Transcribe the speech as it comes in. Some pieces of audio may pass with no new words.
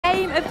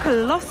game of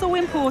colossal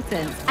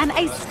importance and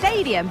a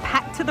stadium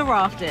packed to the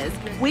rafters.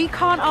 We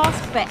can't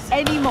ask for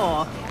any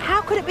more.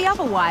 How could it be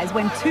otherwise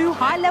when two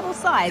high-level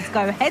sides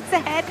go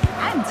head-to-head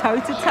and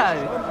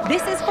toe-to-toe?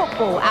 This is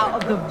football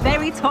out of the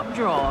very top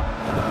drawer.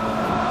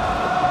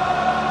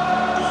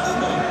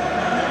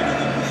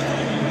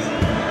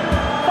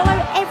 Follow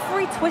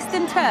every twist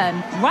and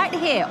turn right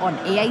here on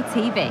EA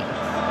TV.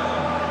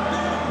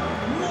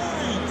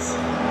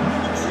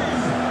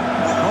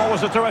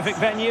 Always a terrific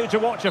venue to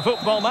watch a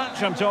football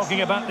match. I'm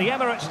talking about the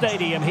Emirates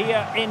Stadium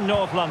here in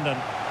North London.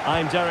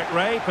 I'm Derek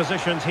Ray,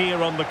 positioned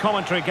here on the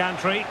commentary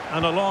gantry,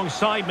 and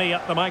alongside me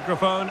at the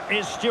microphone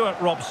is Stuart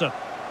Robson.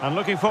 I'm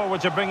looking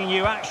forward to bringing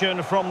you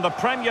action from the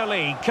Premier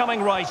League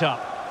coming right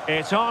up.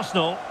 It's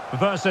Arsenal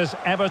versus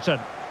Everton.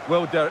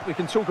 Well, Derek, we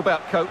can talk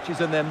about coaches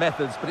and their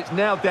methods, but it's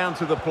now down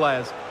to the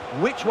players.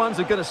 Which ones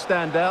are going to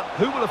stand out,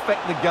 who will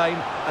affect the game,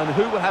 and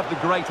who will have the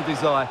greater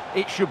desire?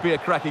 It should be a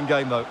cracking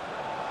game, though.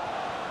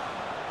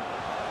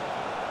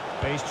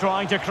 He's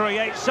trying to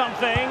create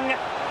something.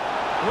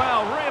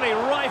 Well, really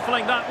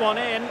rifling that one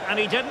in, and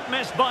he didn't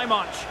miss by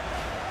much.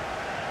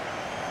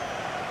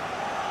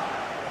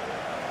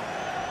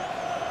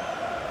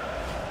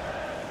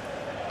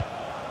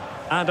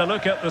 And a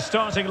look at the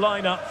starting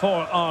lineup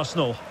for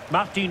Arsenal.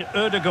 Martin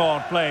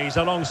Ødegaard plays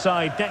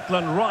alongside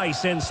Declan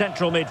Rice in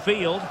central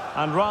midfield.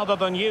 And rather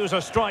than use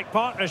a strike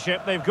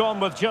partnership, they've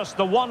gone with just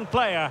the one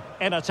player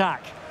in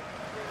attack.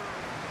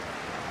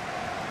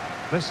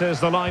 This is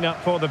the lineup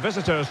for the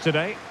visitors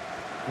today.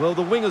 Well,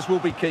 the wingers will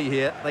be key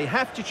here. They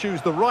have to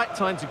choose the right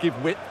time to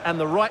give width and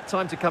the right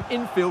time to come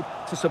infield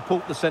to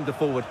support the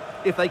centre-forward.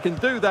 If they can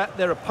do that,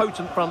 they're a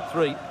potent front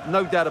three.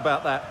 No doubt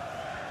about that.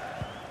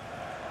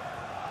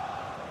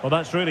 Well,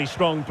 that's really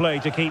strong play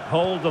to keep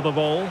hold of the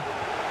ball.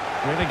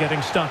 Really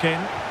getting stuck in.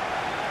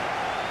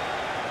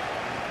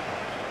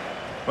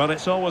 Well,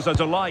 it's always a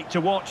delight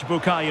to watch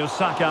Bukayo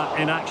Saka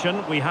in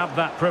action. We have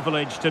that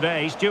privilege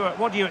today. Stuart,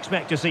 what do you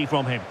expect to see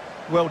from him?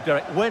 Well,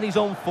 Derek, when he's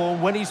on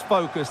form, when he's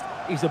focused,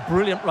 he's a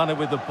brilliant runner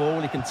with the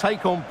ball. He can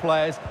take on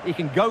players, he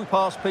can go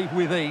past people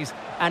with ease,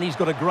 and he's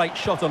got a great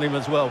shot on him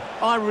as well.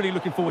 I'm really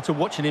looking forward to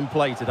watching him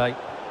play today.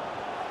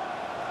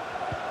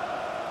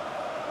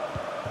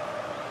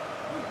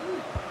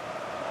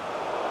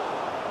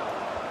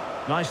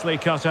 Nicely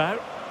cut out.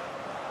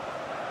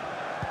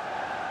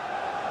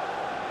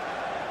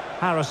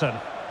 Harrison.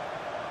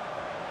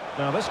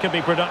 Now this could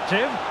be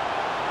productive.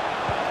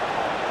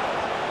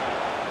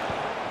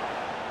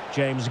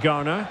 James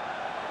Garner.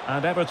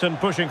 And Everton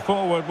pushing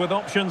forward with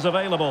options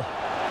available.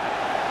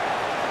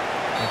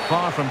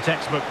 Far from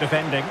textbook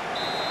defending.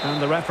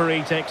 And the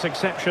referee takes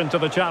exception to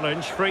the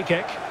challenge. Free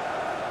kick.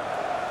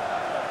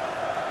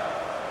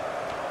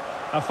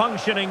 A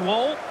functioning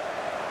wall.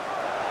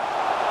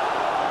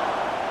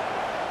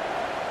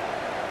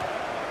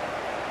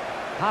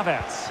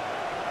 Havertz.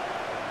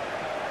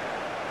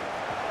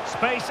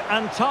 Space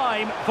and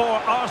time for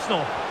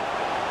Arsenal.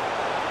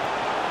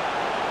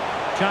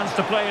 Chance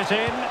to play it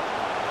in.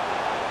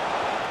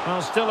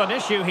 Well, still an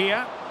issue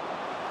here.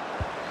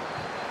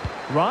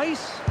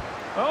 Rice.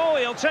 Oh,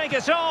 he'll take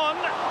it on.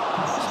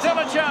 Still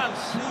a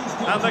chance.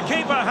 And the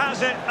keeper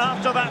has it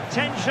after that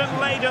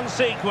tension-laden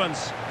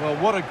sequence. Well,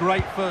 what a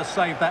great first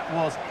save that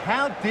was.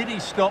 How did he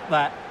stop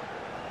that?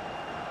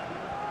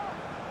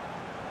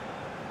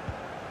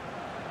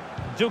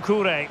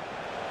 Doucouré.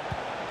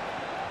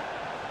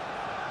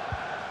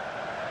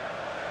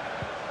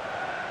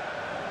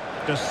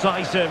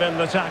 Decisive in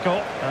the tackle.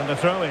 And a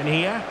throw in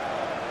here.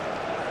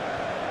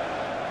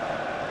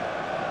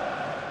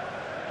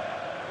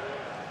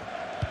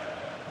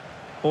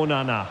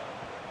 Onana.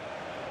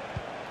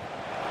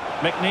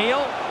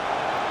 McNeil.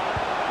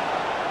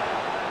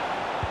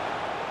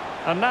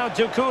 And now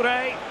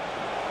Doucouré.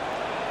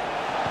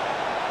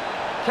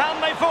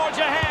 Can they forge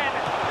ahead?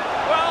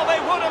 Well, they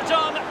would have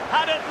done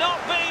had it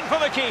not been for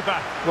the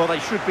keeper. Well, they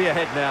should be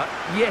ahead now.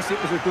 Yes,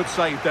 it was a good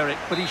save, Derek,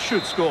 but he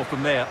should score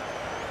from there.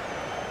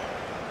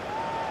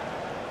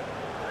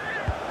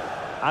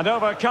 And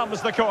over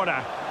comes the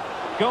corner.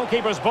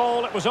 Goalkeeper's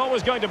ball, it was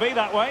always going to be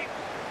that way.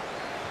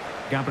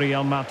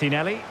 Gabriel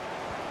Martinelli.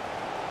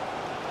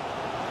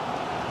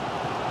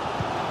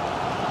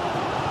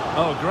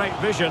 Oh, great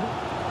vision.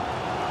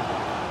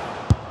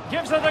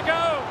 Gives it a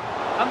go.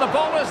 And the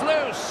ball is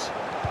loose.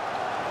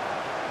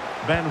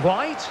 Ben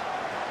White.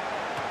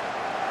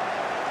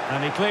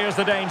 And he clears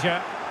the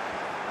danger.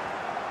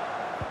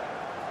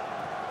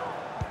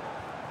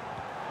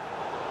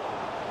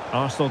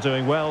 Arsenal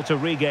doing well to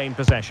regain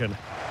possession.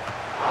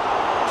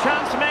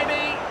 Chance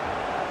maybe.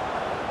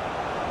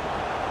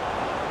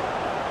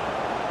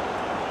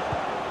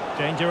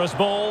 Dangerous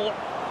ball.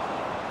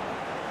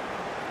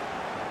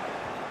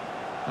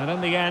 And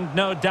in the end,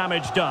 no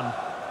damage done.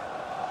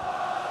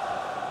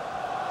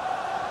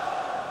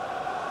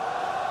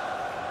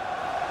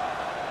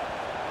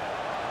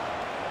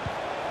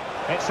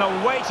 It's a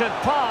weighted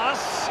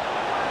pass.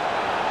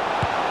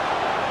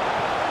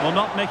 Well,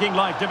 not making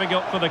life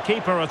difficult for the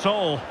keeper at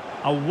all.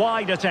 A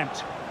wide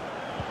attempt.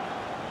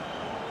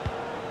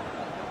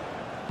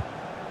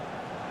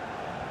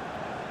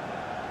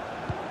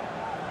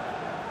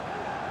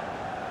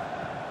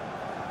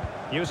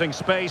 Using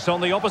space on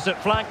the opposite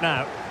flank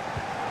now.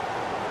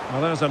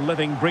 Well, there's a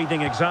living,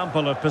 breathing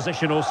example of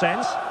positional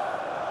sense.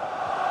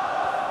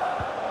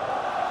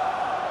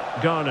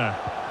 Garner.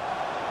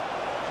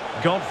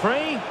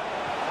 Godfrey.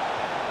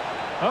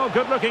 Oh,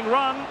 good-looking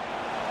run.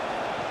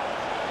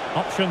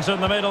 Options in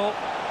the middle.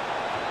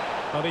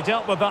 But he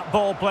dealt with that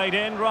ball played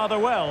in rather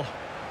well.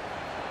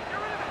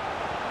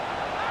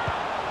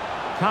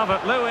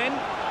 Calvert-Lewin.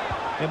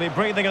 He'll be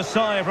breathing a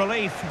sigh of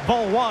relief.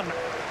 Ball one.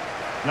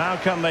 Now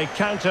can they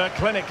counter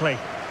clinically?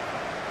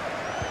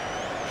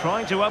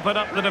 Trying to open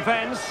up the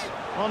defence.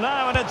 Well,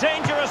 now in a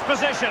dangerous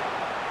position.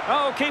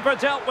 Oh, keeper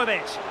dealt with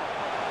it.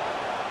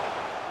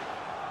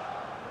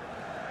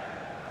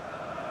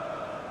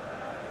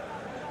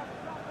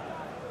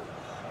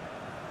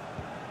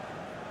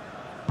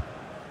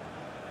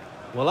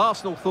 Well,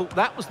 Arsenal thought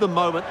that was the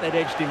moment they'd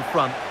edged in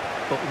front.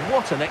 But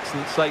what an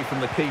excellent save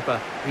from the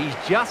keeper. He's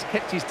just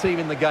kept his team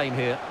in the game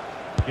here.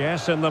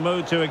 Yes, in the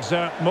mood to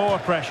exert more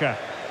pressure.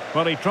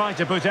 Well, he tried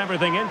to put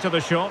everything into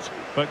the shot,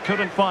 but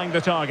couldn't find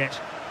the target.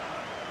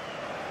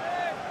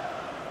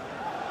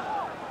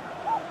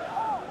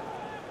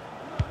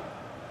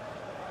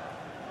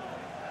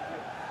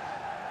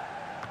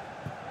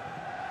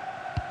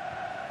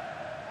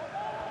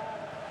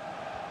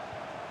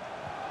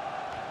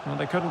 Well,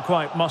 they couldn't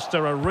quite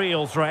muster a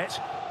real threat.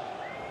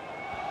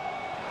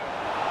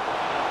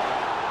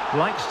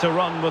 Likes to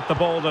run with the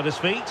ball at his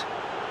feet.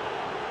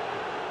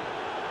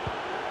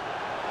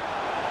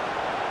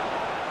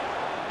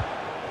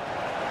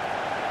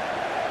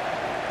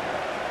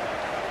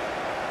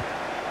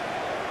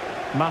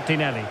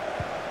 Martinelli.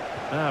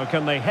 Now,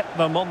 can they hit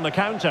them on the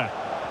counter?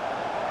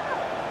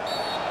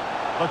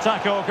 The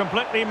tackle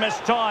completely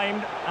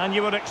mistimed, and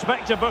you would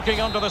expect a booking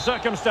under the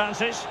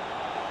circumstances.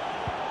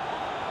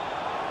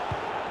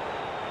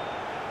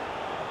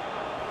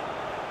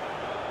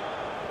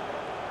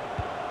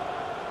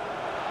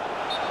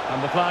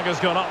 And the flag has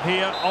gone up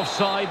here,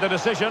 offside the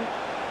decision.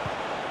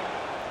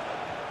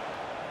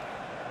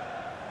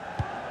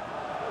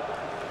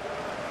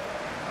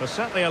 They're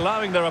certainly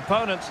allowing their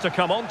opponents to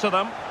come onto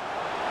them.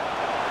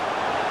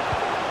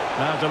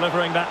 Now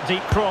delivering that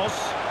deep cross.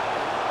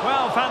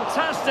 Well,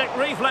 fantastic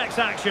reflex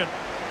action.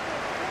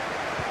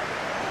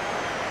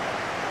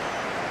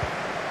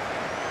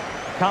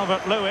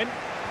 Calvert-Lewin.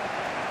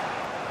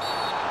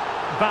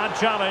 Bad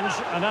challenge,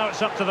 and now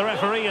it's up to the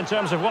referee in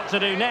terms of what to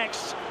do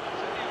next.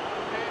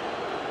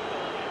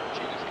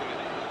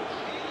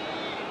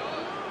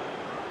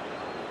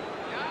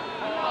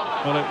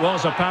 Well, it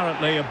was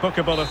apparently a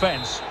bookable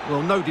offence.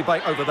 Well, no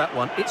debate over that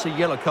one. It's a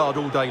yellow card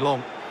all day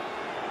long.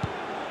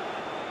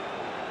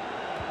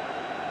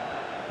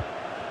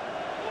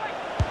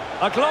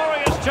 A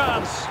glorious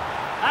chance.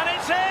 And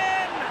it's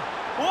in!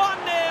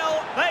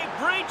 1-0. They've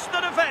breached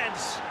the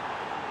defence.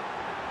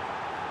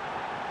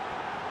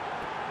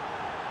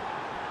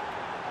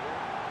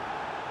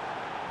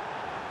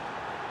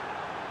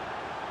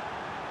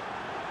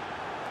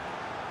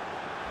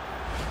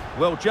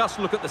 Well, just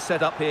look at the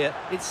setup here.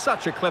 It's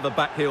such a clever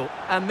back heel.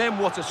 And then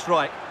what a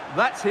strike.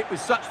 That's hit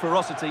with such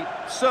ferocity.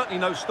 Certainly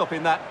no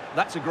stopping that.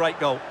 That's a great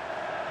goal.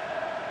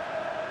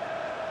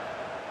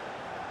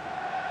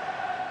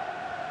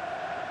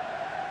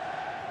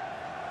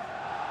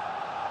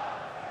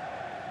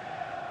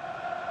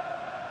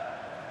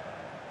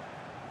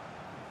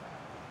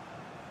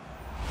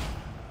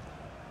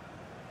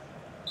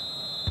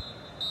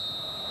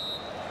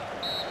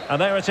 And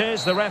there it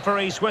is, the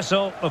referee's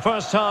whistle. The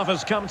first half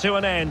has come to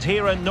an end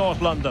here in North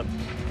London.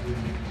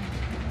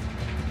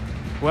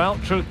 Well,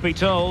 truth be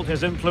told,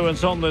 his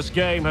influence on this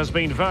game has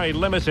been very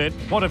limited.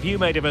 What have you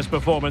made of his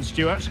performance,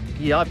 Stuart?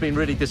 Yeah, I've been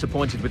really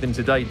disappointed with him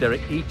today,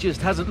 Derek. He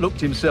just hasn't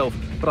looked himself.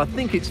 But I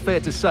think it's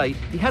fair to say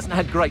he hasn't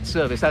had great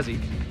service, has he?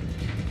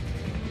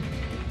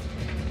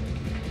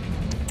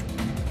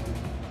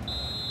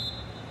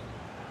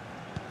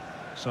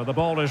 So the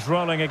ball is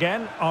rolling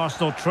again.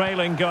 Arsenal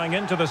trailing going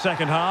into the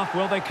second half.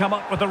 Will they come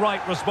up with the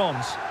right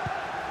response?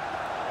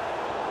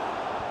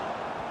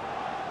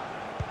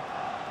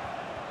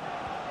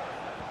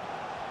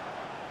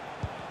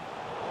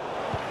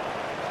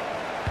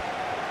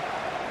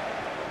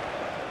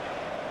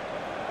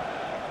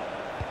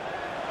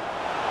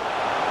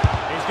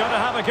 He's going to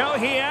have a go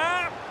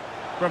here.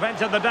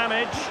 Prevented the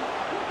damage.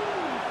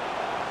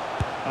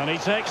 And he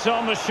takes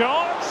on the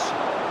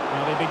shot.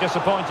 Well, he'd be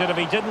disappointed if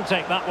he didn't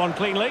take that one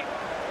cleanly.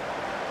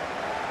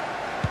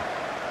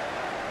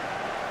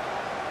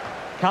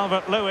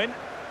 Calvert-Lewin.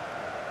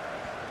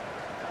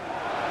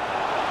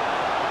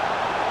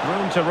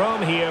 Room to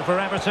roam here for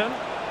Everton.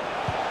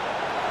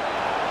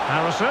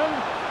 Harrison.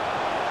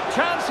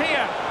 Chance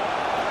here.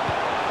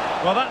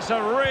 Well, that's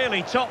a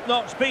really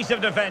top-notch piece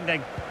of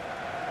defending.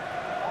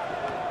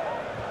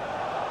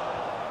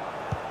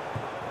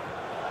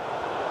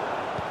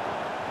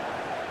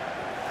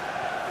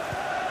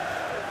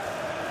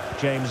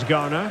 James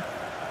Garner.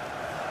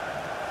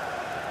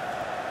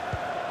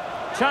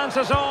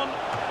 Chances on.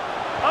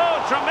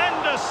 Oh,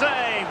 tremendous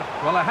save.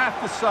 Well, I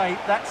have to say,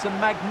 that's a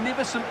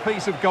magnificent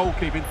piece of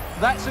goalkeeping.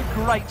 That's a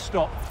great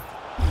stop.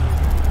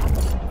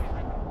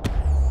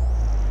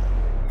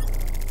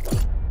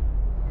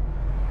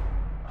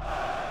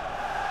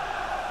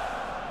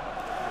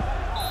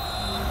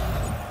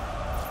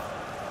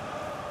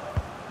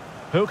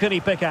 Who can he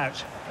pick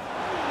out?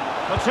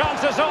 The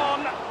chance is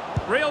on.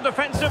 Real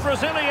defensive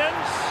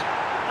resilience.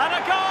 And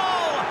a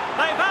goal!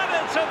 They've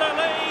added to the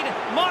lead.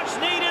 Much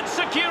needed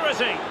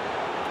security.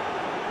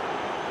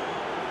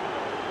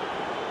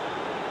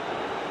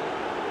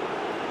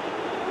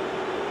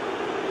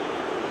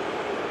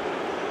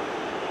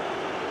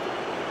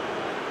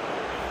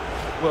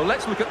 Well,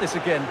 let's look at this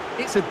again.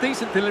 It's a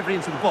decent delivery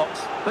into the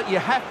box, but you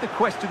have to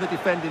question the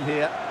defending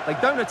here. They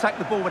don't attack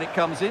the ball when it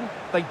comes in.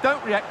 They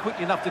don't react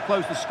quickly enough to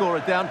close the scorer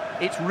down.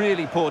 It's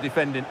really poor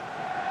defending.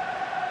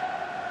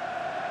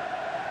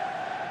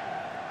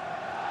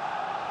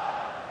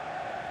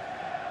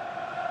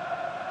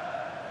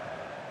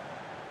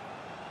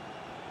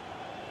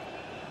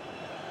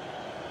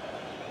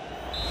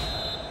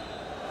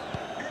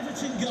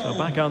 So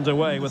back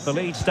underway with the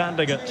lead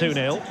standing at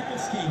 2-0.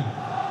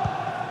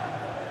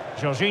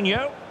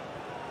 Jorginho.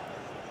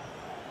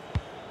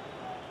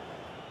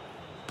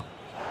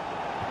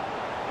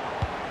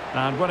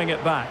 And winning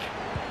it back.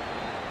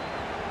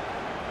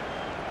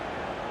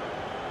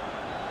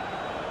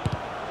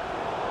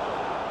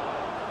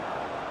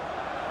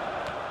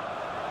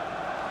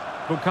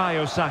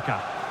 Bukayo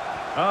Saka.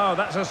 Oh,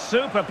 that's a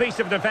super piece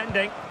of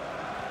defending.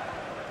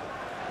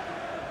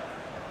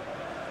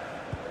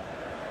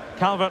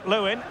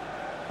 Calvert-Lewin.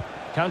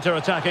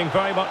 Counter-attacking,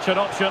 very much an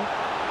option.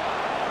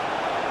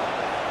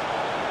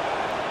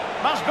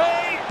 Must be!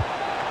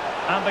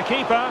 And the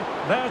keeper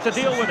there to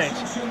deal with it.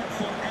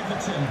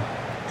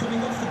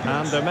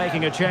 And they're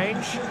making a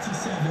change.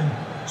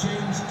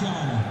 James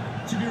Garner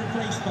to be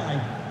replaced by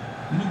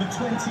number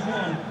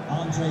 21,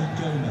 Andre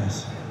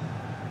Gomez.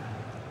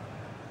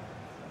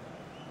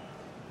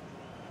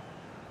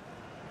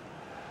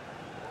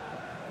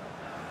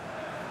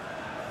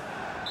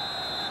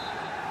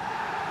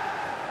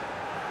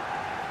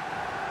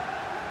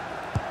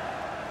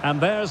 And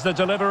there's the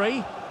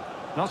delivery.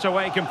 Not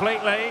away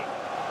completely.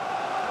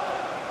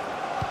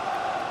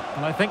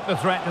 And I think the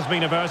threat has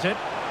been averted.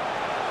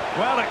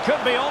 Well, it could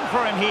be on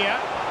for him here.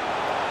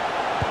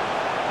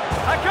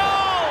 A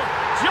goal!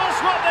 Just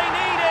what they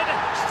needed.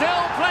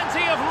 Still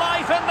plenty of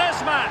life in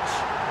this match.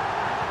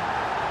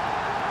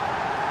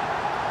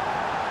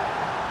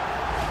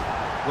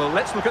 Well,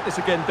 let's look at this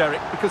again, Derek,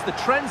 because the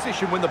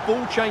transition when the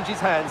ball changes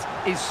hands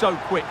is so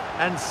quick.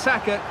 And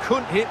Saka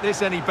couldn't hit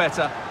this any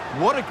better.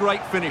 What a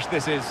great finish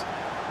this is.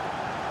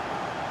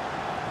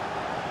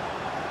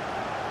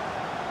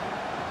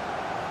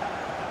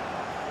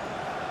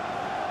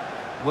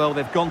 Well,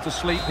 they've gone to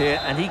sleep here,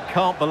 and he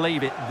can't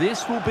believe it.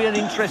 This will be an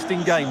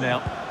interesting game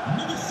now.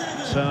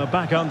 So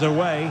back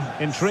underway.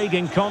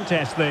 Intriguing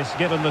contest this,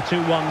 given the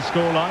 2-1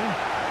 scoreline.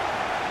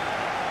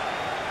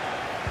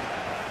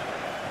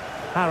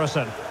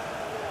 Harrison.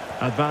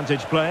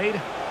 Advantage played.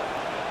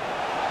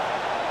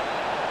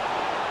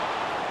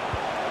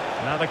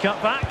 Now the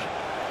cut back.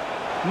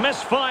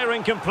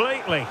 Misfiring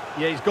completely.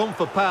 Yeah, he's gone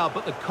for power,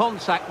 but the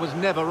contact was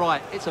never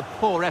right. It's a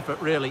poor effort,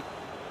 really.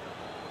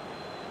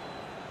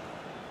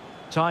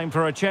 Time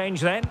for a change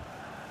then.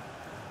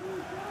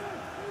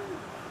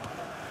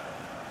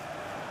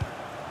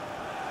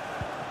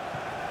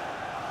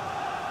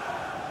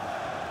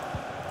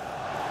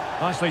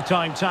 Nicely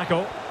timed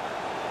tackle.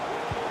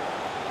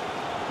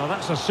 Well,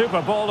 that's a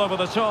super ball over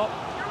the top.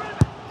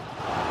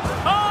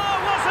 Oh,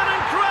 what an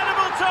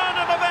incredible turn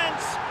of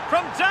events!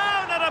 From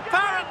down and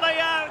apparently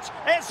out,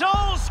 it's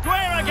all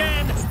square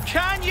again.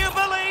 Can you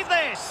believe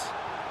this?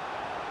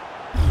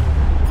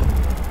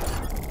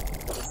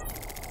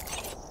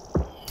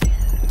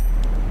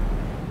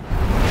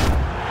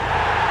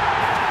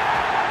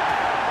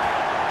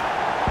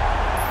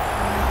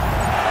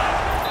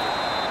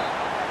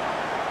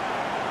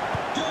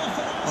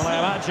 Well, I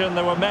imagine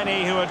there were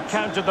many who had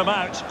counted them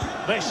out.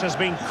 This has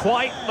been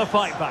quite the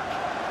fight back.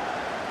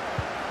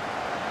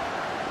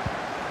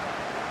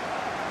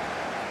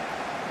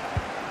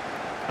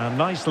 And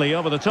nicely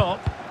over the top.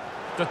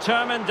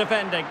 Determined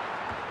defending.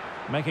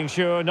 Making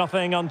sure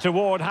nothing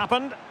untoward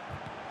happened.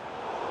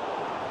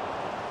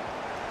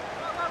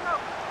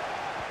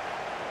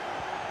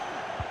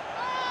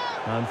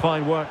 And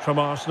fine work from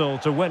Arsenal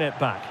to win it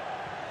back.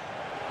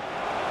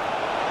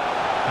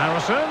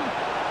 Harrison.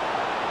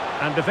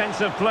 And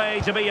defensive play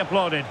to be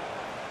applauded.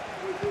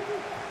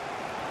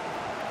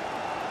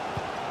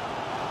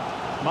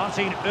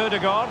 Martin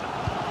Ødegaard.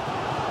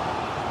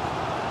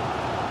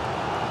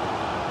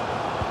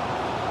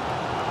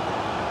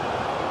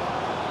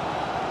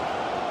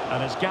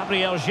 And it's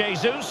Gabriel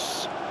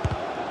Jesus.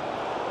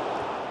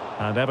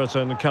 And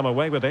Everton come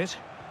away with it.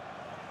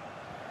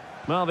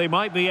 Well, they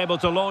might be able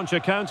to launch a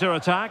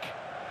counter-attack.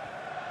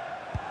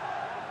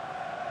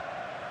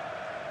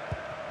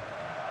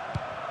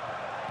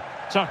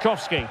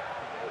 Tarkowski.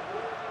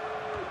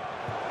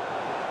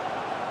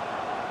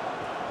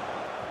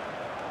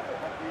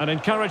 An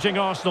encouraging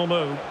Arsenal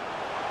move.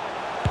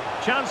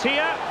 Chance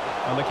here.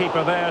 And the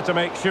keeper there to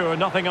make sure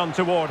nothing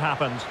untoward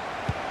happens.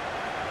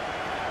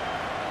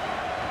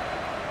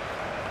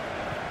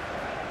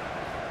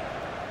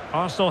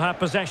 Arsenal have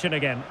possession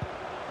again.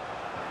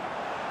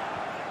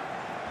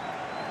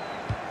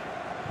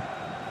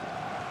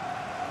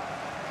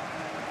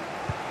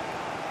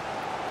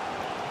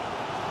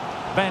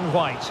 Ben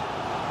White.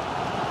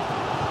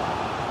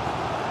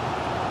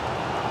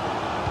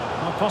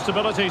 Well,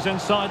 possibilities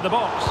inside the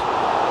box.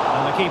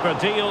 And the keeper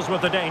deals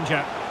with the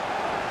danger.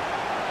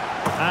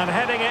 And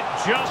heading it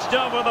just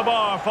over the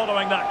bar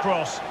following that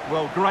cross.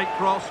 Well, great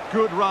cross,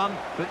 good run,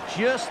 but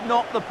just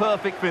not the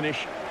perfect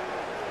finish.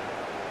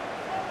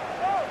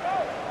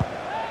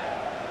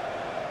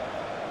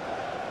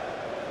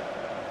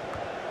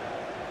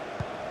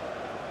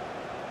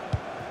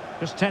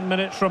 Just 10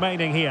 minutes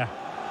remaining here.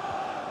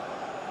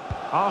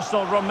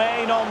 Arsenal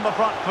remain on the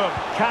front foot.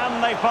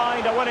 Can they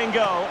find a winning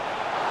goal?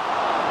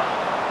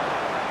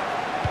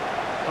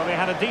 Well, they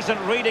had a decent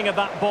reading of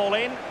that ball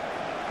in.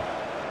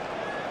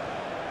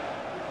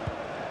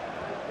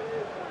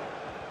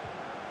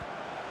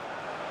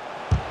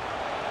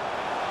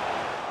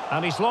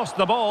 And he's lost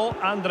the ball,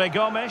 Andre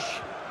Gomes.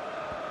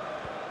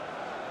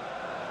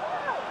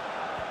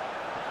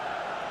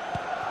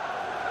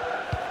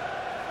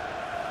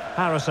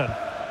 Harrison.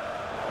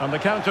 And the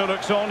counter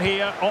looks on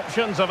here,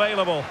 options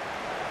available.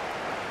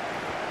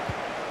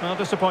 Well,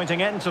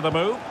 disappointing end to the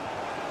move.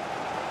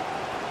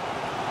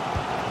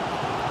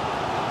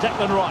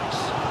 Declan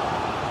Rice.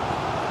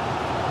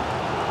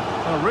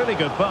 A really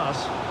good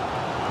pass.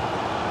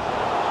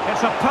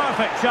 It's a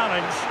perfect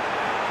challenge.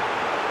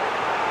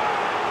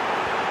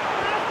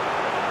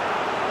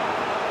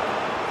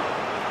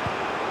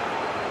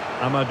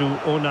 Amadou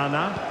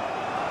Onana.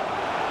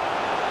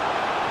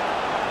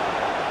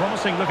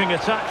 Promising looking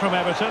attack from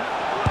Everton.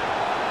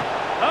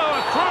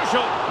 Oh,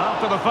 crucial!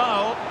 After the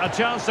foul, a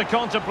chance to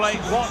contemplate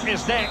what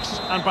is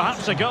next, and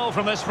perhaps a goal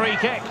from this free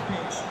kick.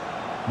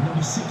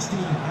 Number 16,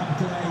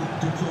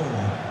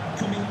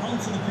 coming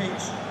onto the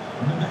pitch,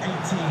 number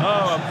 18.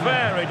 Oh, a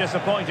very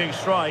disappointing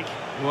strike.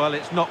 Well,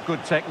 it's not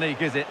good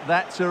technique, is it?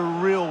 That's a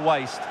real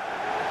waste.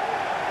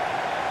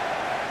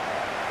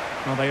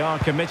 Well, they are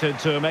committed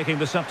to making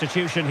the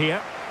substitution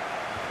here.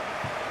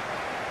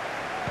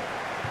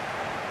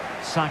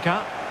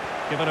 Saka,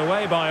 given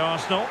away by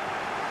Arsenal.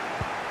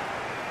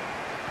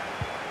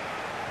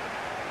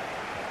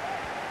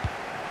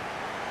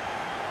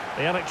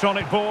 The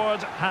electronic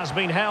board has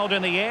been held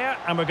in the air,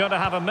 and we're going to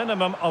have a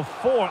minimum of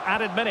 4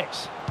 added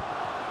minutes.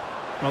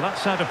 Well,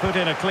 that's how to put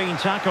in a clean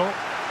tackle.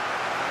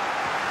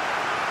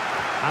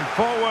 And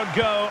forward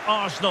go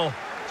Arsenal.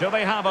 Do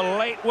they have a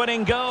late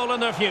winning goal in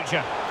their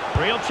future?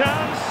 Real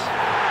chance.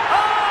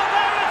 Oh,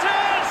 there it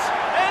is!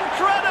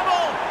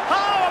 Incredible!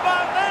 How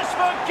about this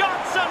for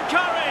guts and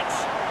courage?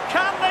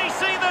 Can they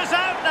see this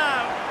out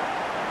now?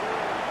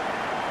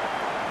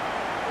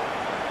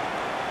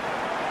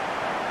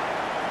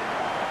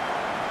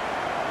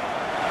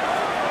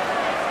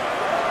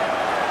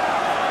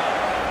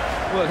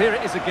 Well, here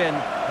it is again.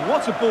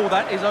 What a ball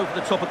that is over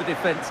the top of the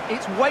defence.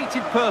 It's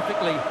weighted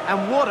perfectly,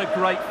 and what a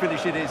great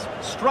finish it is.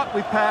 Struck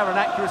with power and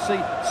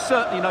accuracy,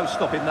 certainly no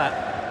stopping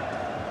that.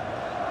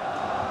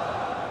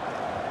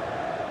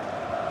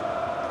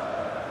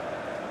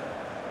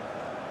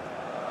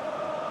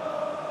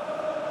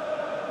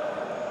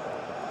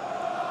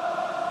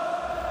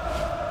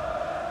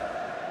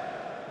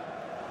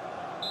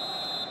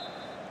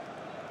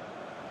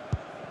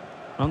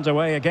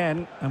 Underway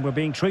again, and we're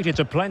being treated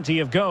to plenty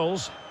of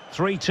goals.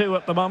 3-2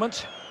 at the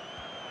moment.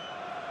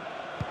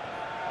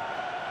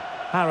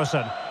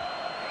 Harrison.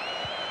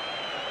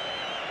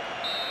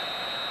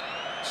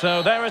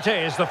 So there it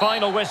is, the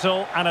final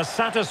whistle, and a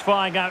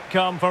satisfying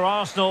outcome for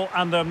Arsenal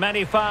and their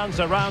many fans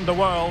around the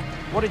world.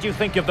 What did you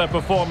think of their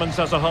performance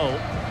as a whole?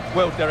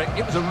 Well, Derek,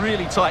 it was a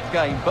really tight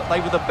game, but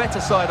they were the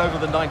better side over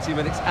the 90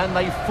 minutes, and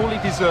they fully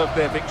deserved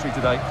their victory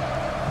today.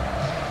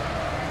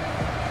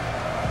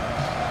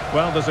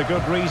 Well, there's a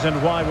good reason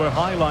why we're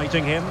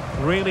highlighting him.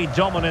 Really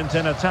dominant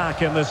in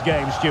attack in this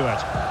game,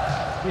 Stuart.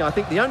 Yeah, I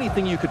think the only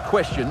thing you could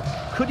question,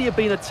 could he have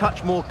been a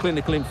touch more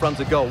clinical in front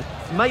of goal?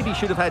 Maybe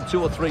should have had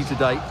 2 or 3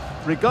 today.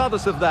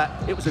 Regardless of that,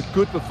 it was a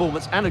good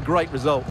performance and a great result.